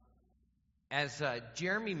as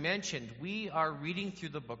Jeremy mentioned, we are reading through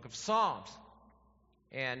the book of Psalms.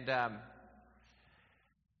 And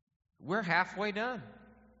we're halfway done.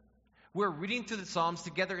 We're reading through the Psalms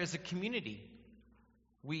together as a community.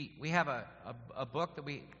 We have a book that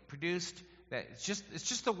we produced that it's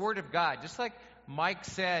just the Word of God. Just like Mike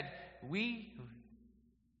said, we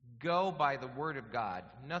go by the Word of God,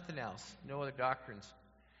 nothing else, no other doctrines.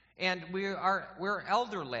 And we're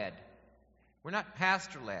elder-led. We're not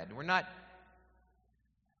pastor-led. We're not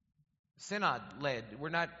synod-led.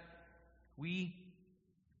 We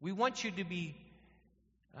want you to be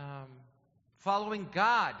following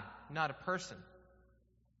God, not a person.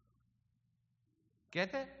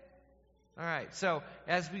 Get that? All right. So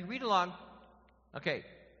as we read along, okay,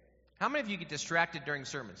 how many of you get distracted during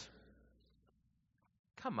sermons?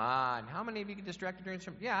 Come on. How many of you get distracted during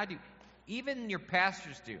sermons? Yeah, I do. Even your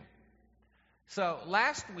pastors do. So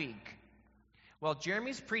last week, while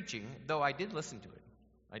Jeremy's preaching, though I did listen to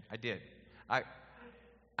it, I did. I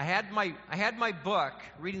had my book,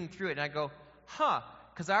 reading through it, and I go,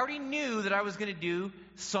 because I already knew that I was going to do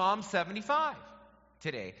Psalm 75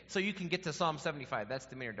 today. So you can get to Psalm 75. That's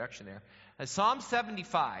the introduction there. Psalm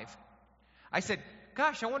 75, I said,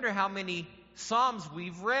 gosh, I wonder how many Psalms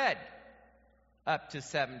we've read up to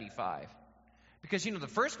 75. Because, the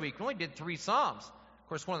first week we only did 3 Psalms. Of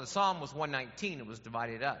course, one of the Psalms was 119. It was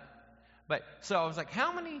divided up. But so I was like,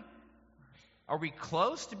 how many? Are we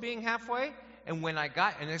close to being halfway? And when I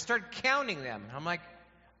started counting them. I'm like,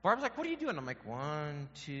 Barb's like, what are you doing? I'm like, 1,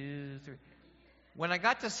 2, 3. When I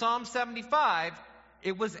got to Psalm 75,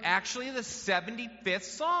 it was actually the 75th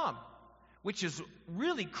Psalm, which is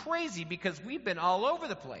really crazy because we've been all over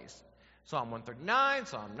the place. Psalm 139,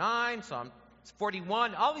 Psalm 9, Psalm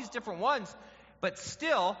 41, all these different ones. But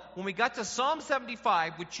still, when we got to Psalm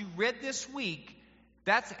 75, which you read this week,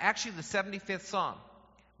 that's actually the 75th Psalm.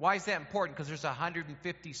 Why is that important? Because there's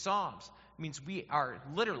 150 Psalms. It means we are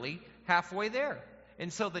literally halfway there.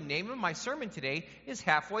 And so the name of my sermon today is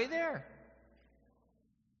Halfway There.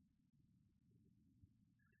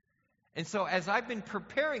 And so as I've been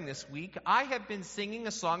preparing this week, I have been singing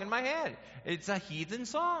a song in my head. It's a heathen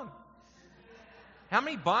song. How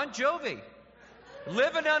many? Bon Jovi.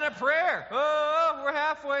 Living on a Prayer. Oh, we're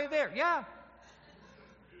halfway there. Yeah.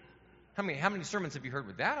 How many sermons have you heard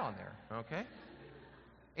with that on there? Okay.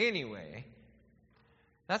 Anyway,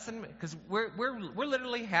 that's because we're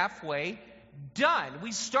literally halfway done.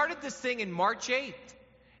 We started this thing in March 8th,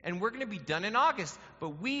 and we're going to be done in August.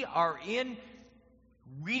 But we are in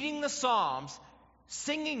reading the Psalms,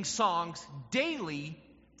 singing songs daily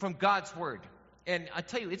from God's Word. And I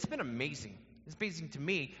tell you, it's been amazing. It's amazing to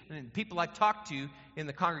me and people I talk to in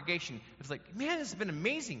the congregation. It's like, man, this has been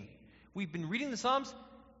amazing. We've been reading the Psalms.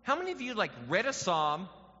 How many of you read a Psalm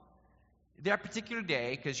that particular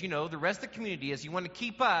day? Because, the rest of the community is you want to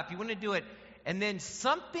keep up, you want to do it. And then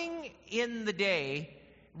something in the day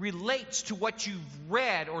relates to what you've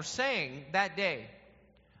read or sang that day.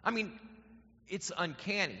 I mean, it's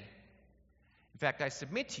uncanny. In fact, I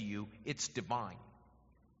submit to you, it's divine.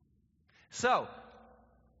 So,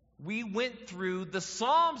 we went through the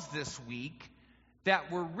Psalms this week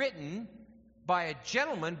that were written by a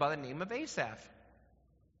gentleman by the name of Asaph.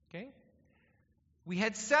 Okay? We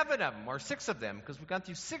had 7 of them, or 6 of them, because we've gone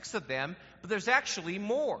through 6 of them, but there's actually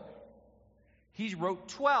more. He wrote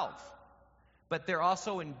 12, but they're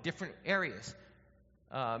also in different areas.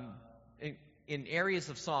 In areas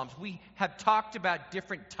of Psalms. We have talked about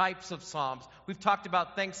different types of Psalms. We've talked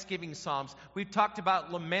about Thanksgiving Psalms. We've talked about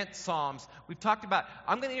lament Psalms.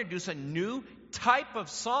 I'm going to introduce a new type of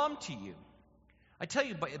Psalm to you. I tell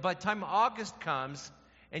you, by the time August comes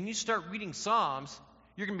and you start reading Psalms,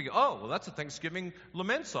 you're going to be, oh, well, that's a Thanksgiving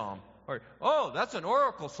lament Psalm. Or, oh, that's an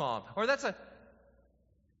oracle Psalm. Or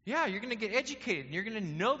yeah, you're going to get educated and you're going to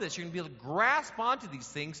know this. You're going to be able to grasp onto these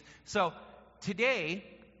things. So today,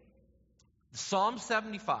 Psalm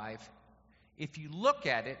 75, if you look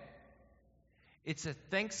at it, it's a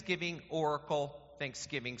Thanksgiving oracle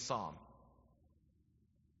Thanksgiving Psalm.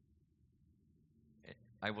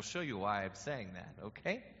 I will show you why I'm saying that,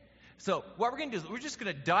 okay? So what we're going to do is we're just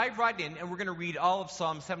going to dive right in and we're going to read all of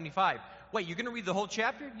Psalm 75. Wait, you're going to read the whole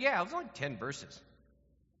chapter? Yeah, it's only 10 verses.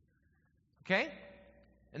 Okay?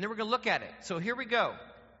 And then we're going to look at it. So here we go.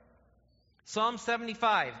 Psalm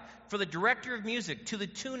 75, for the director of music, to the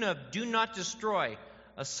tune of Do Not Destroy,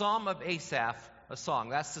 a psalm of Asaph, a song.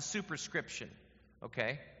 That's the superscription,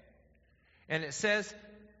 okay? And it says,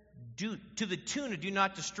 to the tune of Do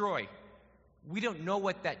Not Destroy. We don't know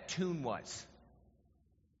what that tune was.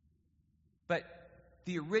 But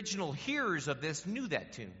the original hearers of this knew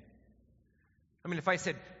that tune. I mean, if I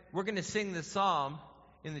said, we're going to sing the psalm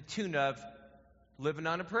in the tune of Living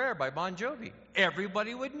on a Prayer by Bon Jovi.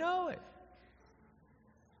 Everybody would know it.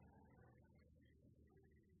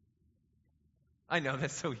 I know,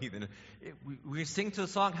 that's so heathen. We sing to the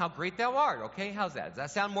song, How Great Thou Art, okay? How's that? Does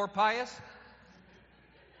that sound more pious?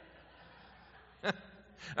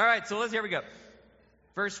 All right, so here we go.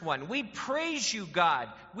 Verse 1. We praise you, God.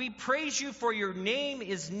 We praise you for your name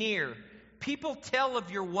is near. People tell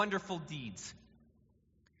of your wonderful deeds.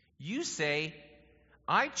 You say,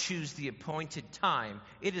 I choose the appointed time.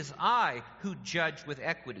 It is I who judge with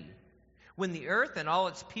equity. When the earth and all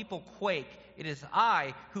its people quake, it is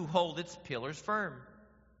I who hold its pillars firm.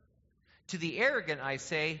 To the arrogant I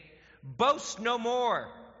say, boast no more.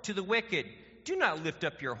 To the wicked, do not lift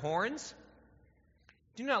up your horns.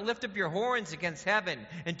 Do not lift up your horns against heaven,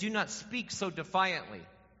 and do not speak so defiantly.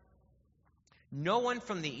 No one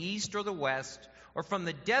from the east or the west, or from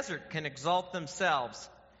the desert can exalt themselves.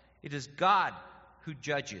 It is God who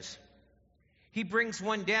judges. He brings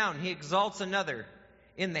one down, he exalts another.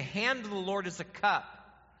 In the hand of the Lord is a cup,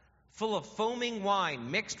 full of foaming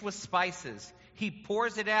wine mixed with spices. He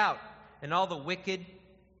pours it out, and all the wicked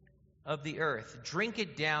of the earth drink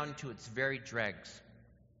it down to its very dregs.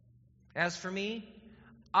 As for me,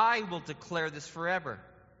 I will declare this forever.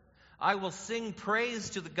 I will sing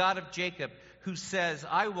praise to the God of Jacob, who says,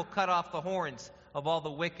 I will cut off the horns of all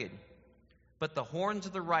the wicked, but the horns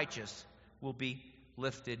of the righteous will be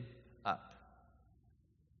lifted up.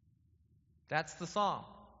 That's the song.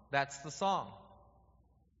 That's the song.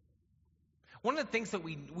 One of the things that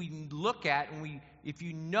we look at, and if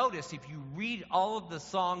you notice, if you read all of the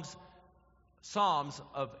Psalms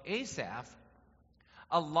of Asaph,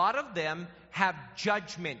 a lot of them have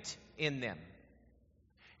judgment in them.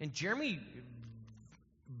 And Jeremy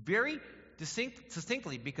very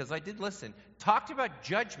succinctly, because I did listen, talked about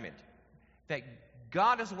judgment, that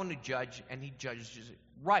God is the one who judges, and he judges it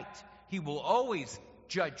right. He will always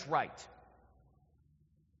judge right.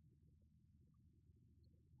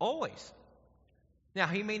 Always. Now,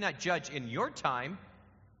 he may not judge in your time,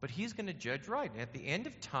 but he's going to judge right. And at the end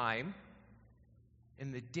of time,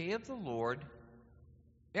 in the day of the Lord,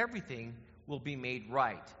 everything will be made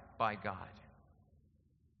right by God.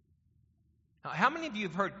 Now, how many of you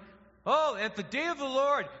have heard, oh, at the day of the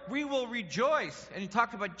Lord, we will rejoice, and he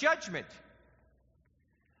talked about judgment?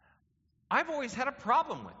 I've always had a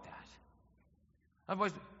problem with that. I've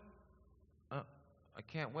always, I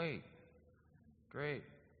can't wait. Great.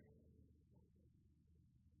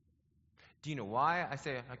 Do you know why I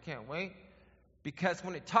say I can't wait? Because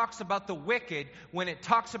when it talks about the wicked, when it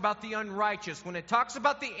talks about the unrighteous, when it talks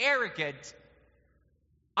about the arrogant,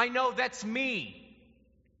 I know that's me.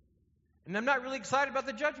 And I'm not really excited about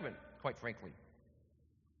the judgment, quite frankly.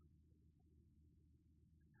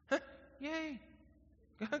 Yay.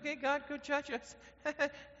 Okay, God, go judge us.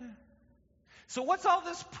 So what's all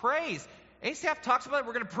this praise? Asaph talks about it.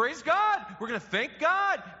 We're going to praise God. We're going to thank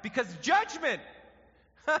God because judgment.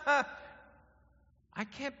 I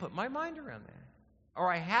can't put my mind around that. Or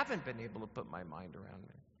I haven't been able to put my mind around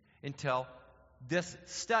it until this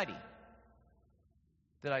study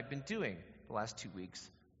that I've been doing the last 2 weeks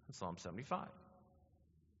in Psalm 75.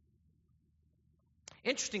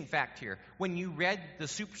 Interesting fact here. When you read the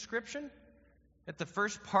superscription at the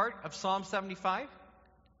first part of Psalm 75,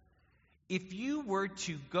 if you were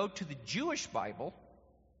to go to the Jewish Bible,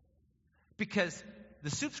 because the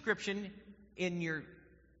superscription in your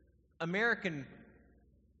American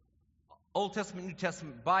Old Testament, New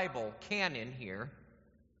Testament Bible canon here,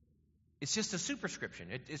 it's just a superscription.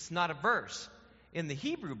 It's not a verse. In the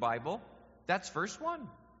Hebrew Bible, that's verse 1.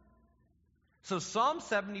 So Psalm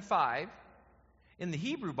 75 in the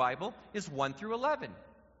Hebrew Bible is 1 through 11.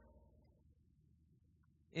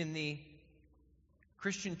 In the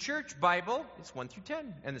Christian Church Bible, it's 1 through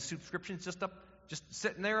 10. And the superscription's just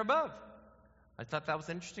sitting there above. I thought that was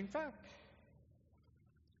an interesting fact.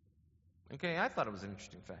 Okay, I thought it was an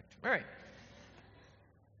interesting fact. All right.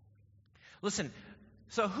 Listen,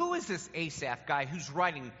 so who is this Asaph guy who's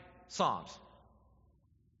writing Psalms?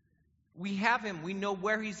 We have him. We know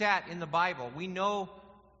where he's at in the Bible. We know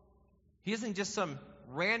he isn't just some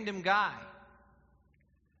random guy.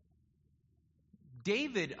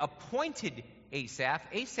 David appointed Asaph.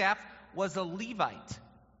 Asaph was a Levite.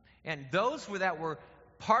 And those that were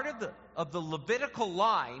part of the Levitical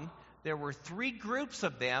line, there were 3 groups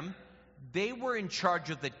of them. They were in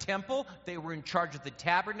charge of the temple. They were in charge of the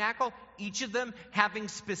tabernacle, each of them having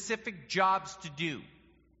specific jobs to do.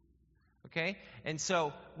 Okay? And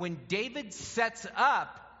so when David sets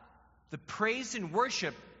up the praise and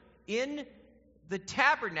worship in the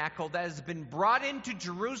tabernacle that has been brought into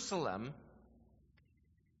Jerusalem,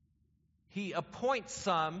 he appoints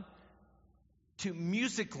some to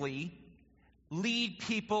musically lead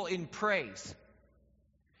people in praise.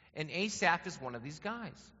 And Asaph is one of these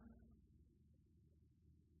guys.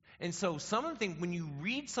 And so some of the things, when you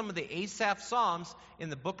read some of the Asaph Psalms in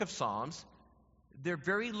the book of Psalms, they're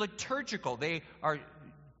very liturgical. They are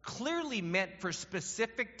clearly meant for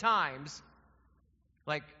specific times.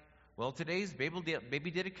 Like, well, today's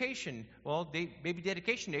baby dedication. Well, baby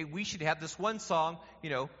dedication day, we should have this one song,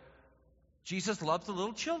 Jesus loves the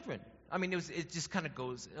little children. I mean, it just kind of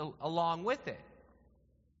goes along with it.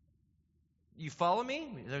 You follow me?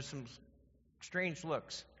 There's some strange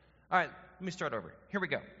looks. All right, let me start over. Here we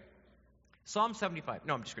go. Psalm 75.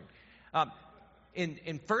 No, I'm just kidding.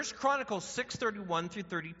 In 1 Chronicles 6:31 through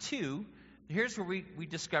 32, here's where we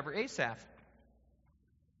discover Asaph.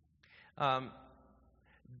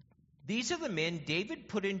 These are the men David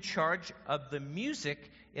put in charge of the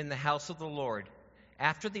music in the house of the Lord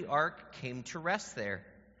after the ark came to rest there.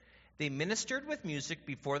 They ministered with music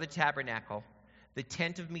before the tabernacle, the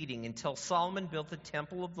tent of meeting, until Solomon built the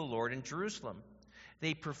temple of the Lord in Jerusalem.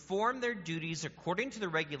 They performed their duties according to the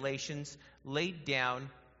regulations laid down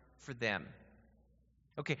for them.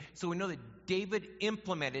 Okay, so we know that David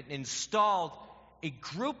implemented and installed a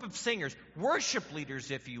group of singers, worship leaders,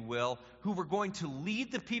 if you will, who were going to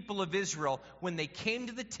lead the people of Israel when they came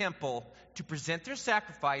to the temple to present their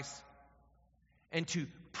sacrifice and to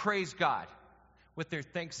praise God with their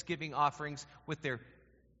thanksgiving offerings, with their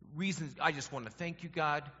reasons. I just want to thank you,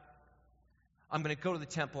 God. I'm going to go to the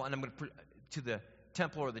temple, and I'm going to the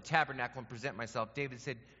temple or the tabernacle and present myself. David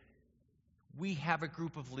said, we have a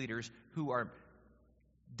group of leaders who are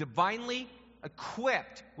divinely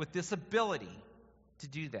equipped with this ability to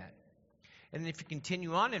do that. And if you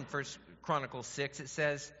continue on in 1 Chronicles 6, it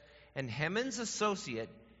says, and Heman's associate,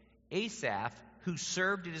 Asaph, who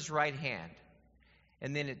served at his right hand.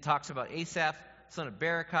 And then it talks about Asaph, son of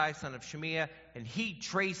Berechiah, son of Shemiah, and he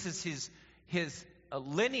traces his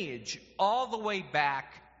lineage all the way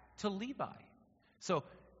back to Levi. So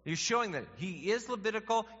you're showing that he is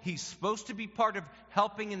Levitical, he's supposed to be part of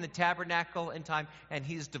helping in the tabernacle in time, and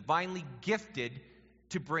he is divinely gifted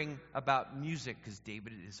to bring about music because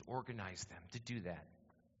David has organized them to do that.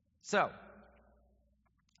 So,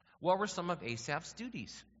 what were some of Asaph's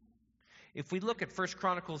duties? If we look at 1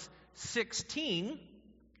 Chronicles 16,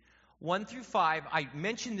 1 through 5, I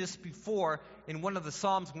mentioned this before in one of the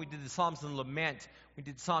Psalms when we did the Psalms in Lament. We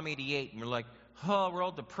did Psalm 88, and we're like, oh, we're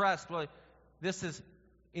all depressed. Well, this is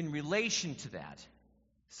in relation to that.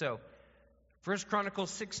 So, 1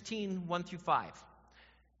 Chronicles 16, 1 through 5.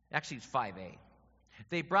 Actually, it's 5a.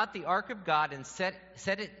 They brought the ark of God and set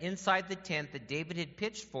it inside the tent that David had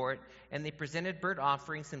pitched for it, and they presented burnt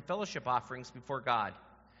offerings and fellowship offerings before God.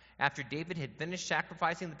 After David had finished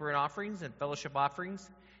sacrificing the burnt offerings and fellowship offerings,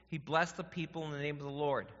 he blessed the people in the name of the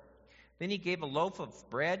Lord. Then he gave a loaf of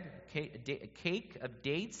bread, a cake of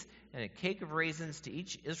dates, and a cake of raisins to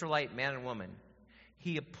each Israelite man and woman.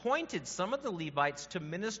 He appointed some of the Levites to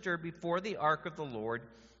minister before the ark of the Lord,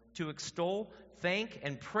 to extol, thank,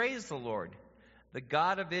 and praise the Lord, the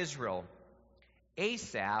God of Israel.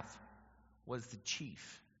 Asaph was the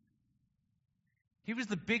chief. He was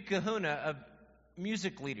the big kahuna of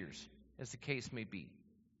music leaders, as the case may be.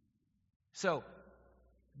 So,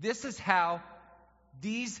 this is how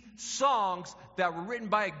these songs that were written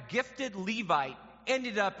by a gifted Levite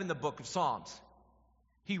ended up in the book of Psalms.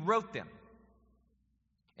 He wrote them.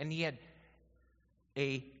 And he had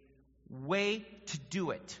a way to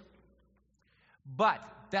do it. But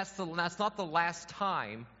that's not the last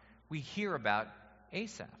time we hear about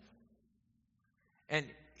Asaph. And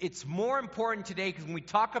it's more important today because when we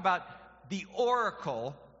talk about the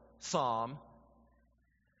oracle psalm,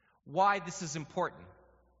 why this is important.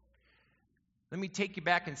 Let me take you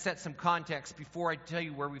back and set some context before I tell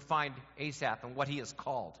you where we find Asaph and what he is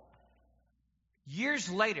called. Years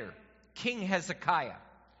later, King Hezekiah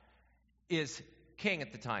is king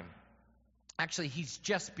at the time. Actually, he's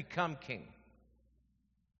just become king.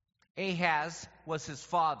 Ahaz was his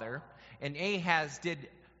father, and Ahaz did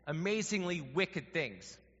amazingly wicked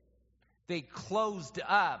things. They closed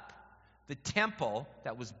up the temple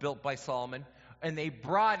that was built by Solomon, and they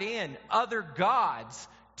brought in other gods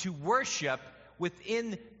to worship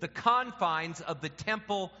within the confines of the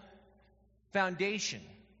temple foundation.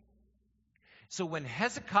 So when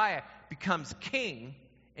Hezekiah becomes king,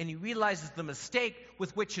 and he realizes the mistake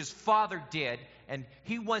with which his father did, and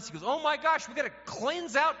he goes, oh my gosh, we've got to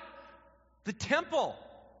cleanse out the temple.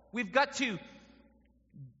 We've got to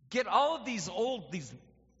get all of these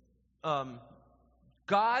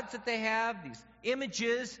gods that they have, these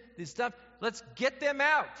images, this stuff, let's get them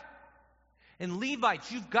out. And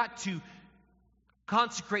Levites, you've got to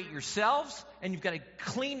consecrate yourselves, and you've got to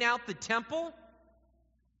clean out the temple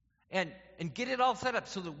and get it all set up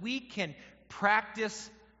so that we can practice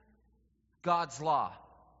God's law.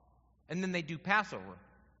 And then they do Passover.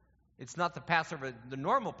 It's not the Passover, the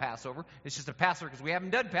normal Passover. It's just a Passover because we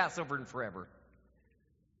haven't done Passover in forever.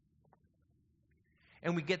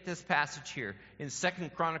 And we get this passage here in 2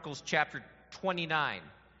 Chronicles chapter 29.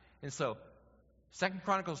 And so, 2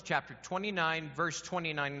 Chronicles chapter 29, verse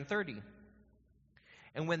 29 and 30.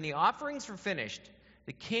 And when the offerings were finished,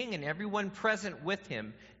 the king and everyone present with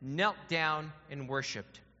him knelt down and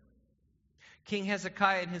worshipped. King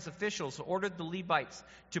Hezekiah and his officials ordered the Levites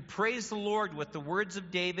to praise the Lord with the words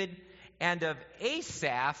of David and of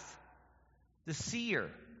Asaph, the seer.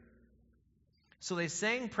 So they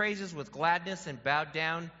sang praises with gladness and bowed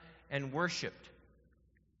down and worshipped.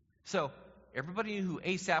 So everybody knew who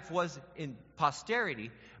Asaph was in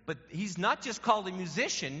posterity, but he's not just called a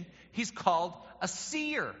musician, he's called a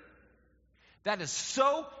seer. That is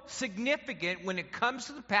so significant when it comes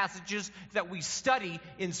to the passages that we study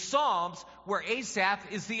in Psalms where Asaph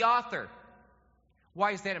is the author.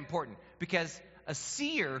 Why is that important? Because a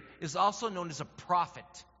seer is also known as a prophet.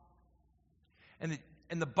 And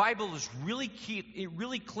the Bible is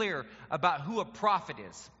really clear about who a prophet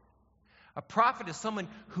is. A prophet is someone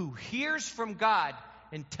who hears from God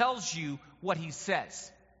and tells you what he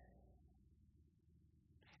says.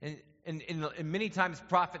 And many times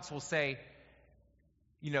prophets will say,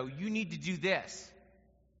 you need to do this.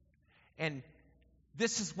 And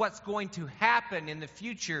this is what's going to happen in the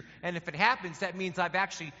future. And if it happens, that means I've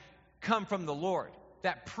actually come from the Lord.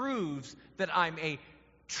 That proves that I'm a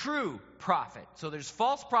true prophet. So there's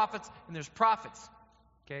false prophets and there's prophets.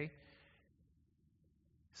 Okay?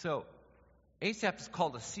 So Asaph is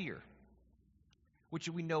called a seer, which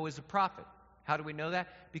we know is a prophet. How do we know that?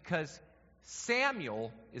 Because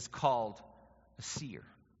Samuel is called a seer.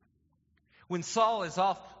 When Saul is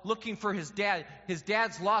off looking for his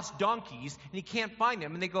dad's lost donkeys, and he can't find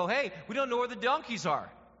them, and they go, hey, we don't know where the donkeys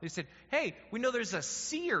are. They said, hey, we know there's a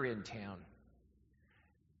seer in town.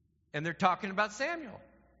 And they're talking about Samuel.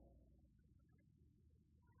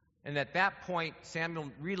 And at that point,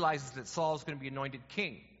 Samuel realizes that Saul is going to be anointed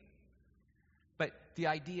king. But the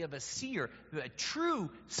idea of a seer, a true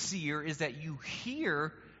seer, is that you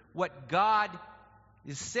hear what God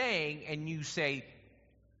is saying, and you say,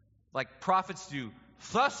 like prophets do,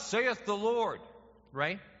 thus saith the Lord,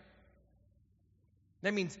 right?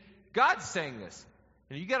 That means God's saying this.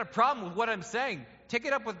 And you got a problem with what I'm saying, take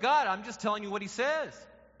it up with God. I'm just telling you what he says.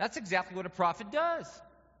 That's exactly what a prophet does.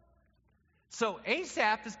 So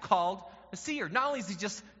Asaph is called a seer. Not only is he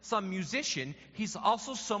just some musician, he's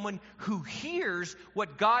also someone who hears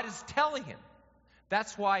what God is telling him.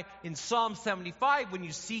 That's why in Psalm 75, when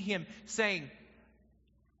you see him saying,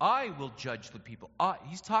 I will judge the people.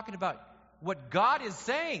 He's talking about what God is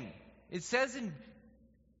saying. It says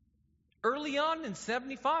early on in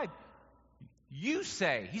 75, you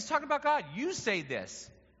say, he's talking about God, you say this.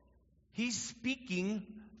 He's speaking,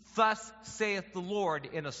 thus saith the Lord,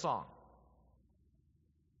 in a song.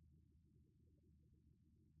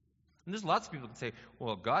 And there's lots of people who can say,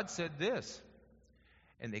 well, God said this.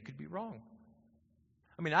 And they could be wrong.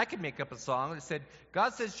 I mean, I could make up a song that said,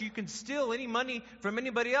 God says you can steal any money from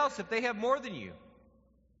anybody else if they have more than you.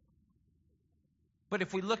 But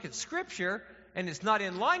if we look at Scripture, and it's not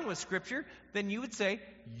in line with Scripture, then you would say,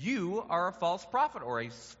 you are a false prophet or a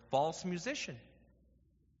false musician.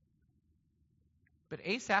 But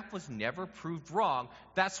Asaph was never proved wrong.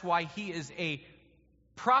 That's why he is a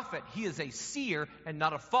prophet. He is a seer and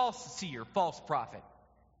not a false seer, false prophet.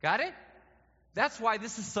 Got it? That's why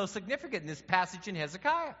this is so significant in this passage in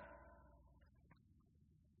Hezekiah.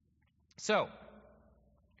 So,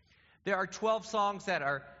 there are 12 psalms that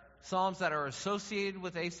are associated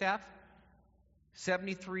with Asaph,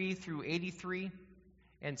 73 through 83,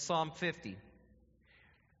 and Psalm 50.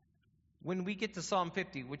 When we get to Psalm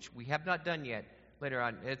 50, which we have not done yet, later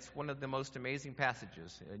on, it's one of the most amazing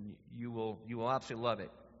passages, and you will absolutely love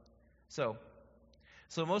it. So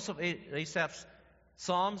most of Asaph's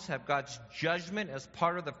Psalms have God's judgment as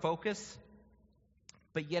part of the focus,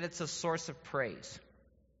 but yet it's a source of praise.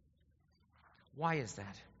 Why is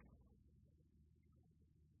that?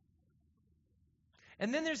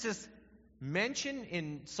 And then there's this mention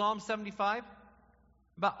in Psalm 75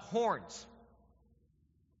 about horns.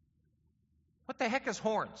 What the heck is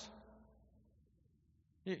horns?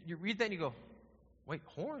 You read that and you go, wait,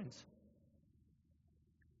 horns?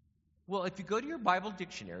 Well, if you go to your Bible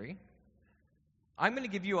dictionary, I'm going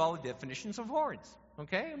to give you all the definitions of horns,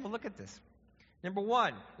 okay? And we'll look at this. Number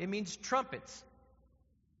one, it means trumpets,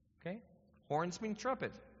 okay? Horns mean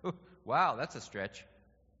trumpets. Wow, that's a stretch.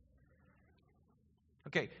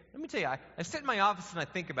 Okay, let me tell you, I sit in my office and I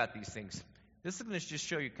think about these things. This is going to just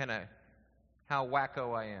show you kind of how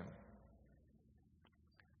wacko I am.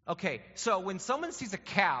 Okay, so when someone sees a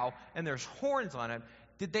cow and there's horns on it,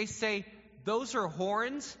 did they say those are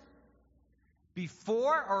horns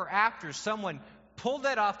before or after someone pulled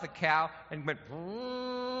that off the cow and went,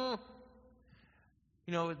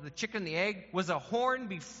 the chicken and the egg? Was a horn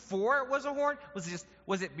before it was a horn?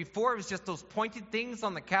 Was it before it was just those pointed things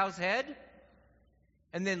on the cow's head?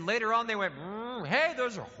 And then later on they went, hey,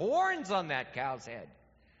 those are horns on that cow's head.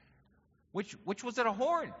 Which was it a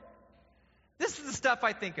horn? This is the stuff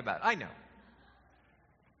I think about. I know.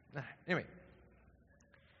 Anyway.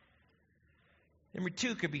 Number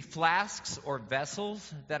 2 could be flasks or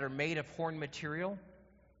vessels that are made of horn material.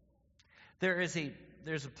 There's a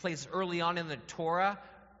place early on in the Torah,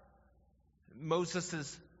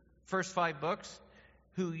 Moses' first 5 books,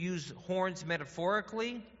 who use horns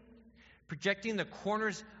metaphorically, projecting the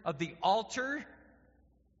corners of the altar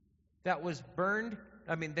that was burned,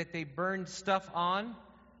 that they burned stuff on.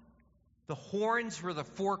 The horns were the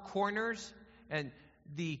 4 corners, and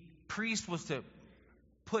the priest was to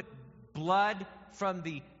put blood from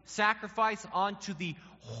the sacrifice onto the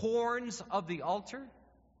horns of the altar.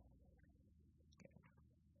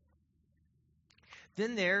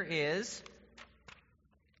 Then there is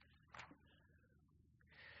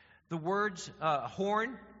the words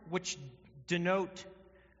horn, which denote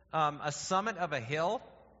a summit of a hill.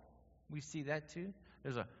 We see that too.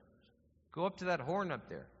 Go up to that horn up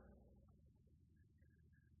there.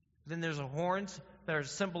 Then there's horns that are a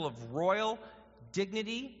symbol of royal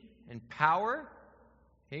dignity and power.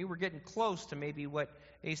 Okay, we're getting close to maybe what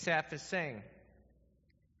Asaph is saying.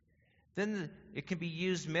 Then it can be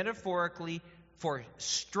used metaphorically for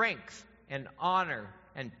strength and honor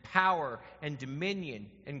and power and dominion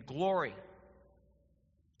and glory.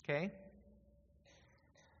 Okay?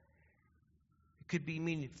 It could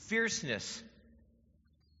mean fierceness.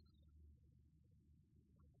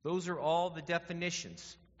 Those are all the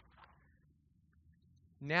definitions.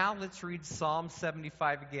 Now let's read Psalm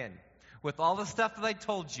 75 again. With all the stuff that I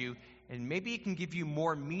told you, and maybe it can give you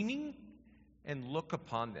more meaning and look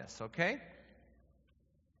upon this, okay?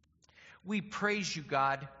 We praise you,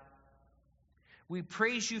 God. We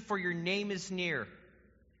praise you for your name is near.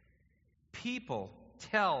 People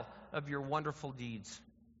tell of your wonderful deeds.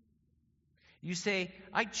 You say,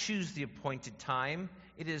 I choose the appointed time.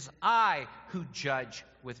 It is I who judge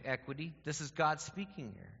with equity. This is God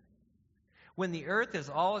speaking here. When the earth is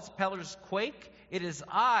all its pillars quake, it is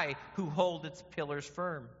I who hold its pillars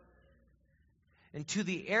firm. And to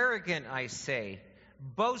the arrogant I say,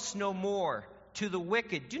 boast no more. To the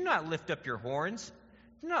wicked, do not lift up your horns.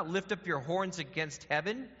 Do not lift up your horns against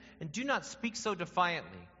heaven, and do not speak so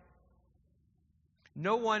defiantly.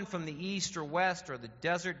 No one from the east or west or the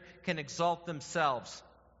desert can exalt themselves.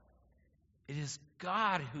 It is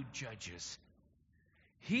God who judges.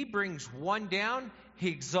 He brings one down, he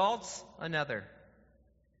exalts another.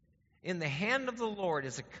 In the hand of the Lord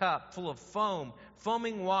is a cup full of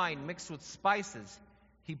foaming wine mixed with spices.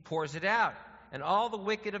 He pours it out, and all the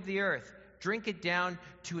wicked of the earth drink it down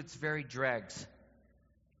to its very dregs.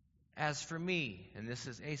 As for me, and this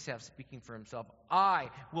is Asaph speaking for himself, I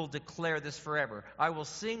will declare this forever. I will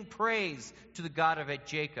sing praise to the God of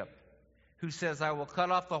Jacob, who says, I will cut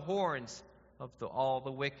off the horns of all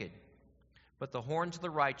the wicked, but the horns of the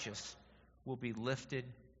righteous will be lifted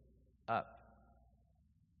up.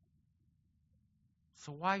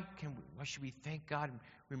 So why should we thank God and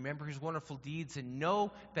remember his wonderful deeds and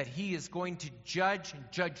know that he is going to judge and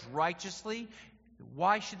judge righteously?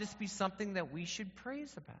 Why should this be something that we should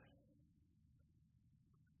praise about?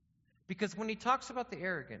 Because when he talks about the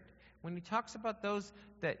arrogant, when he talks about those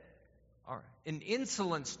that are in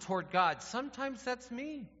insolence toward God, sometimes that's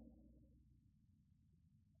me.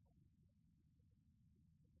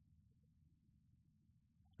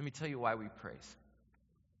 Let me tell you why we praise.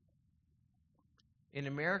 In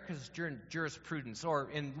America's jurisprudence, or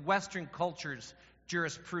in Western culture's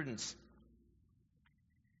jurisprudence,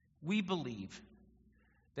 we believe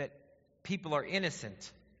that people are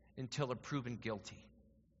innocent until they're proven guilty.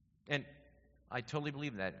 And I totally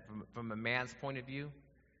believe that from a man's point of view.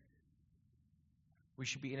 We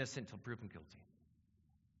should be innocent until proven guilty.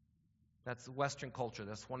 That's the Western culture.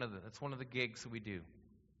 That's one of the gigs that we do.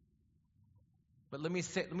 But let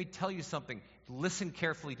me tell you something. Listen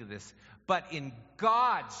carefully to this. But in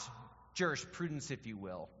God's jurisprudence, if you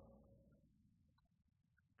will,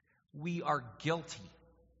 we are guilty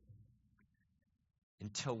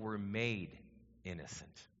until we're made innocent.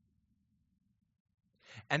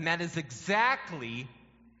 And that is exactly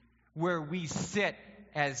where we sit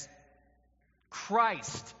as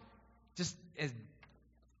Christ, just as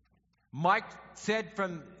Mike said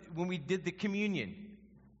from when we did the communion.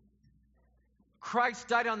 Christ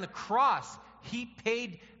died on the cross. He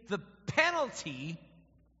paid the penalty,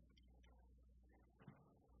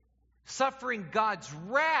 suffering God's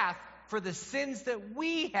wrath for the sins that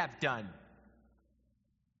we have done.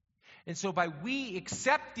 And so by we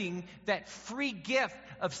accepting that free gift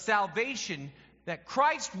of salvation that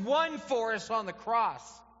Christ won for us on the cross,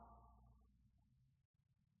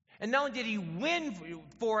 and not only did he win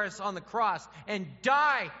for us on the cross and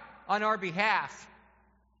die on our behalf,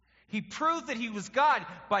 he proved that he was God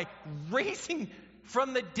by raising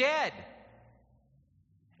from the dead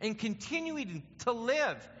and continuing to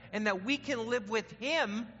live, and that we can live with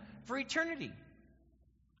him for eternity.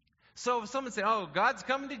 So if someone said, oh, God's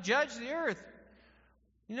coming to judge the earth,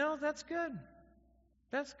 that's good.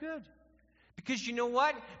 That's good. Because you know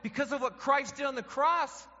what? Because of what Christ did on the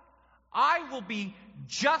cross, I will be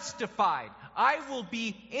justified. I will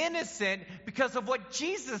be innocent because of what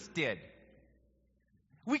Jesus did.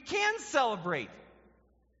 We can celebrate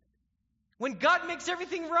when God makes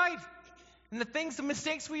everything right. And the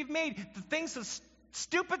mistakes we've made, the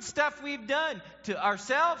stupid stuff we've done to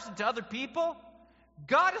ourselves and to other people,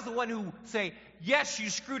 God is the one who say, yes, you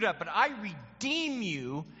screwed up, but I redeem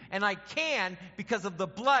you, and I can because of the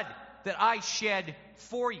blood that I shed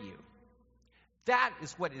for you. That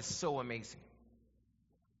is what is so amazing.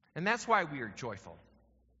 And that's why we are joyful.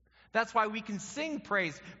 That's why we can sing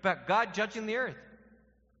praise about God judging the earth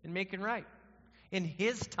and making right in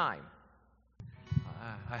his time.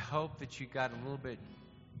 I hope that you got a little bit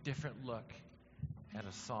different look at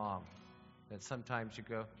a psalm that sometimes you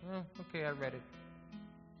go, oh, okay, I read it.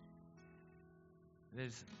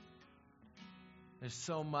 There's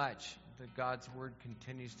so much that God's word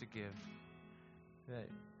continues to give that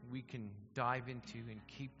we can dive into and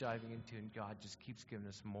keep diving into, and God just keeps giving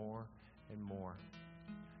us more and more.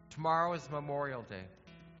 Tomorrow is Memorial Day.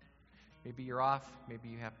 Maybe you're off, maybe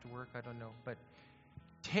you have to work, I don't know. But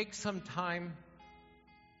take some time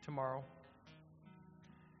tomorrow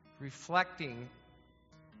reflecting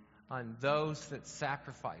on those that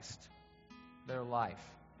sacrificed their life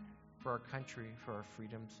for our country, for our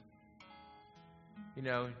freedoms.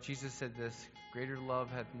 Jesus said this, greater love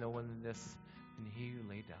hath no one than this, than he who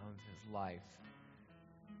laid down his life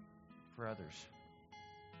for others.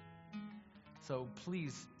 So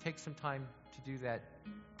please take some time to do that.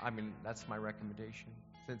 That's my recommendation,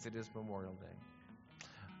 since it is Memorial Day.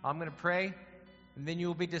 I'm going to pray, and then you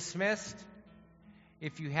will be dismissed.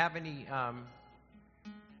 If you have any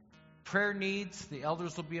prayer needs, the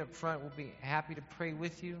elders will be up front. We'll be happy to pray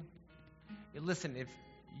with you. Listen, if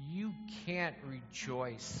you can't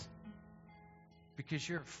rejoice because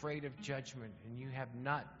you're afraid of judgment and you have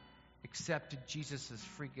not accepted Jesus'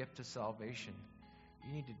 free gift of salvation,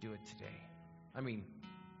 you need to do it today.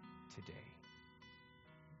 Today.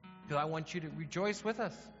 Because I want you to rejoice with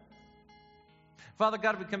us. Father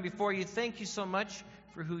God, we come before you. Thank you so much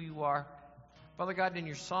for who you are. Father God, in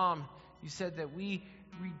your psalm, you said that we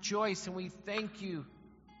rejoice and we thank you.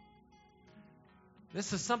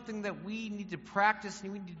 This is something that we need to practice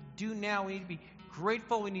and we need to do now. We need to be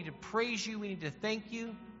grateful. We need to praise you. We need to thank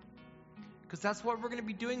you. Because that's what we're going to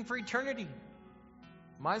be doing for eternity.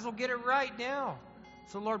 Might as well get it right now.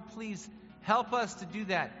 So Lord, please help us to do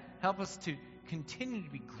that. Help us to continue to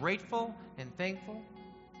be grateful and thankful.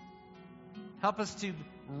 Help us to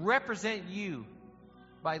represent you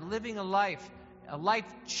by living a life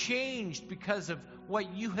changed because of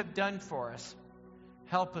what you have done for us.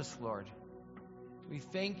 Help us, Lord. We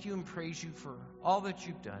thank you and praise you for all that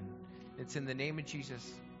you've done. It's in the name of Jesus.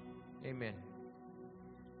 Amen.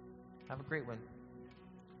 Have a great one.